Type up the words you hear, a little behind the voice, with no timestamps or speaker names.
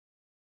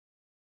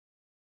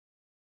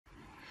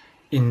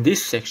In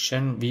this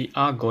section, we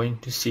are going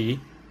to see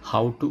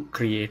how to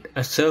create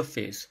a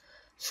surface.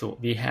 So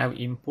we have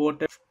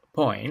imported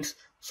points.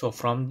 So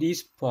from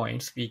these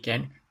points, we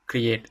can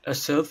create a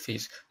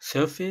surface.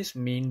 Surface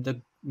means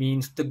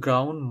the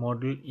ground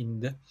model in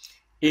the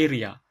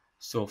area.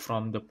 So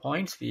from the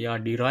points, we are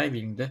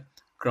deriving the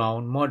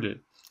ground model.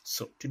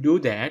 So to do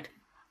that,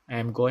 I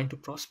am going to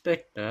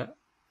Prospector,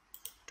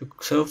 to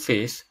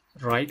surface,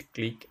 right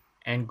click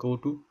and go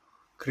to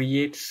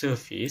create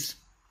surface.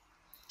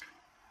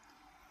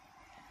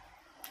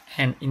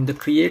 And in the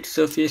create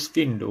surface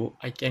window,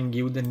 I can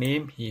give the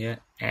name here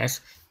as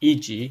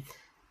e.g.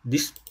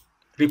 this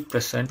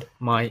represent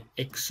my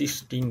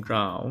existing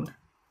ground.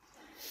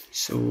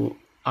 So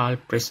I'll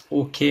press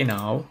OK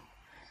now.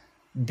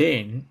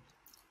 Then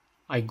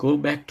I go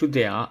back to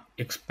there,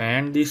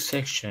 expand this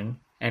section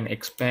and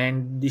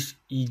expand this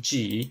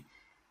e.g.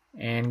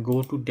 and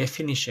go to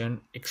definition,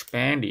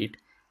 expand it.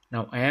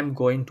 Now I am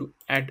going to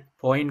add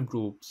point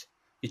groups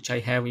which I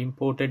have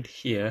imported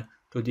here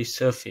to this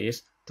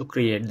surface to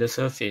create the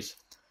surface.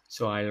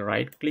 So I'll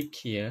right click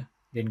here,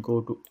 then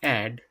go to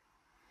add,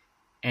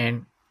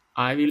 and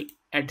I will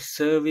add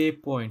survey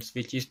points,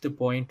 which is the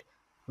point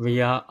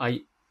where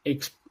I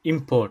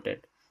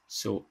imported.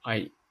 So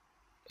I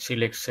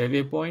select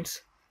survey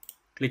points,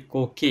 click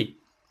OK.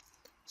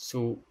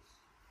 So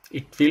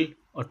it will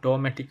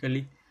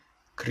automatically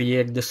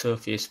create the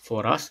surface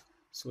for us.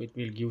 So it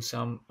will give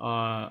some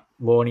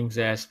warnings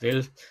as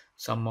well.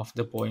 Some of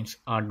the points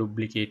are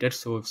duplicated,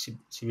 so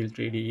Civil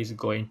 3D is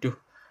going to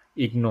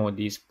ignore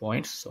these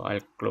points. So I'll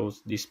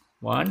close this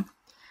one,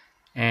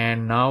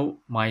 and now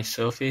my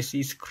surface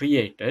is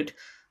created.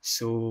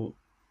 So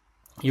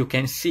you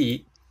can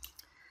see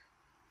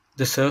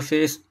the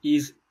surface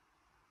is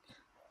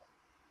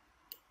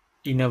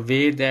in a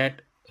way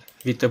that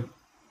with a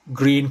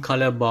green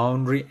color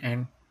boundary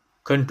and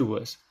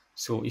contours.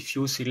 So if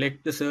you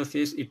select the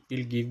surface, it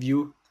will give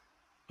you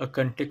a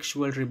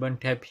contextual ribbon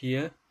tab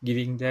here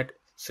giving that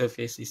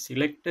surface is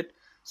selected.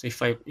 So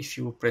if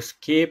you press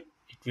escape,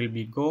 it will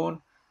be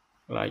gone.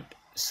 Right.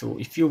 So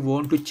if you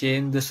want to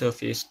change the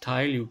surface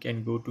style, you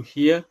can go to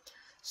here.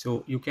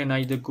 So you can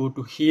either go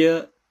to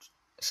here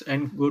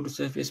and go to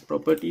surface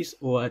properties,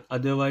 or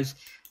otherwise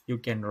you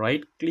can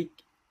right click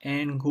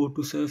and go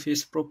to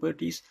surface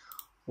properties,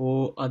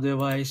 or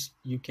otherwise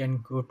you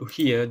can go to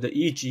here, the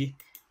EG,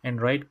 and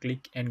right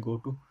click and go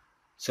to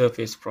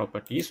surface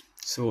properties.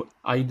 So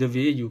either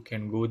way you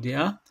can go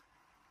there,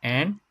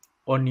 and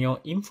on your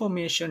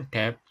information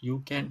tab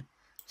you can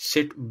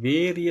set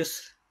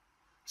various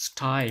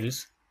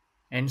styles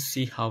and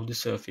see how the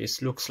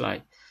surface looks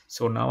like.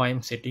 So now I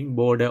am setting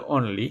border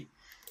only,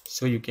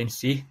 so you can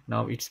see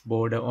now it's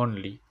border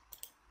only.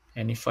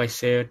 And if I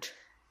set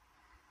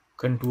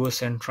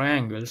contours and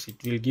triangles,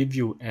 it will give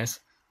you as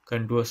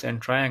contours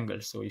and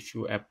triangles. So if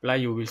you apply,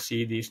 you will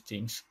see these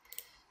things.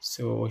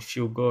 So if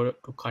you go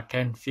to cut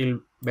and fill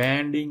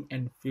banding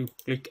and if you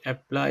click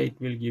apply,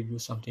 it will give you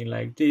something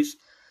like this.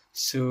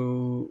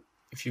 So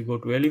if you go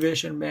to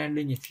elevation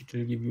banding, it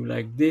will give you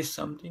like this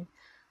something.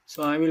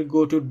 So I will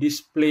go to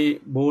display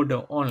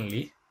border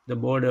only, the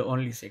border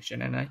only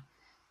section, and I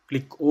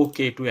click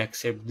OK to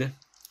accept the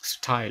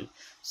style.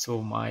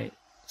 So my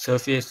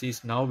surface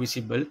is now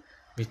visible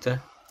with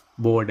a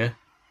border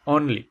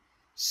only.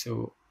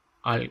 So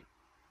I'll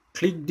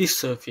click this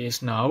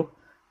surface now,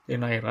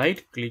 then I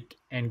right click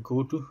and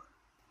go to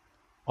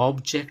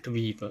object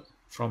viewer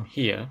from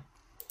here,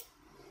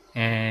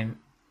 and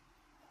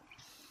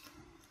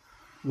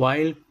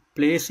while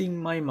placing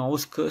my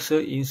mouse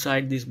cursor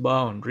inside this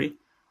boundary,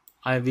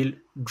 I will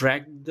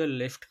drag the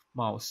left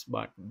mouse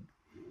button,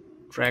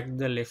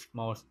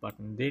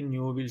 then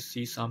you will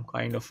see some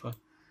kind of a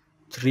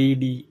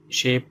 3D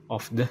shape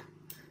of the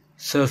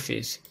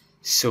surface.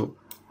 So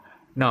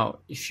now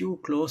if you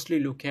closely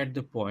look at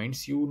the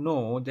points, you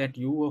know that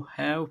you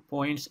have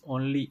points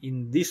only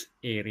in this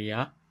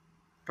area,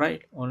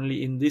 right?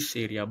 Only in this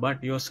area,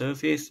 but your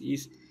surface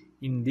is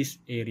in this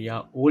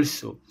area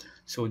also.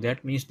 So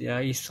that means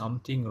there is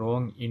something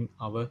wrong in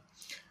our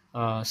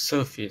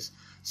surface.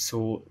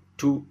 So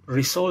to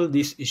resolve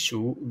this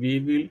issue, we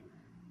will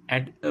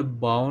add a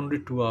boundary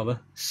to our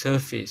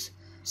surface.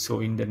 So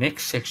in the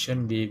next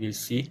section, we will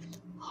see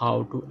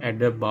how to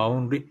add a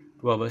boundary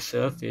to our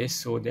surface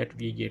so that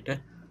we get a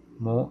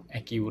more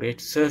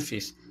accurate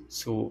surface.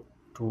 So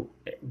to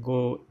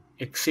go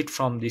exit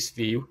from this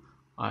view,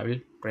 I will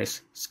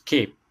press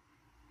escape.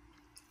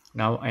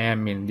 Now I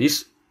am in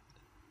this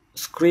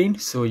screen,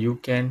 so you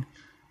can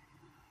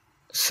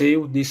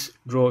save this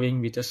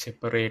drawing with a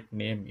separate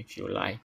name if you like.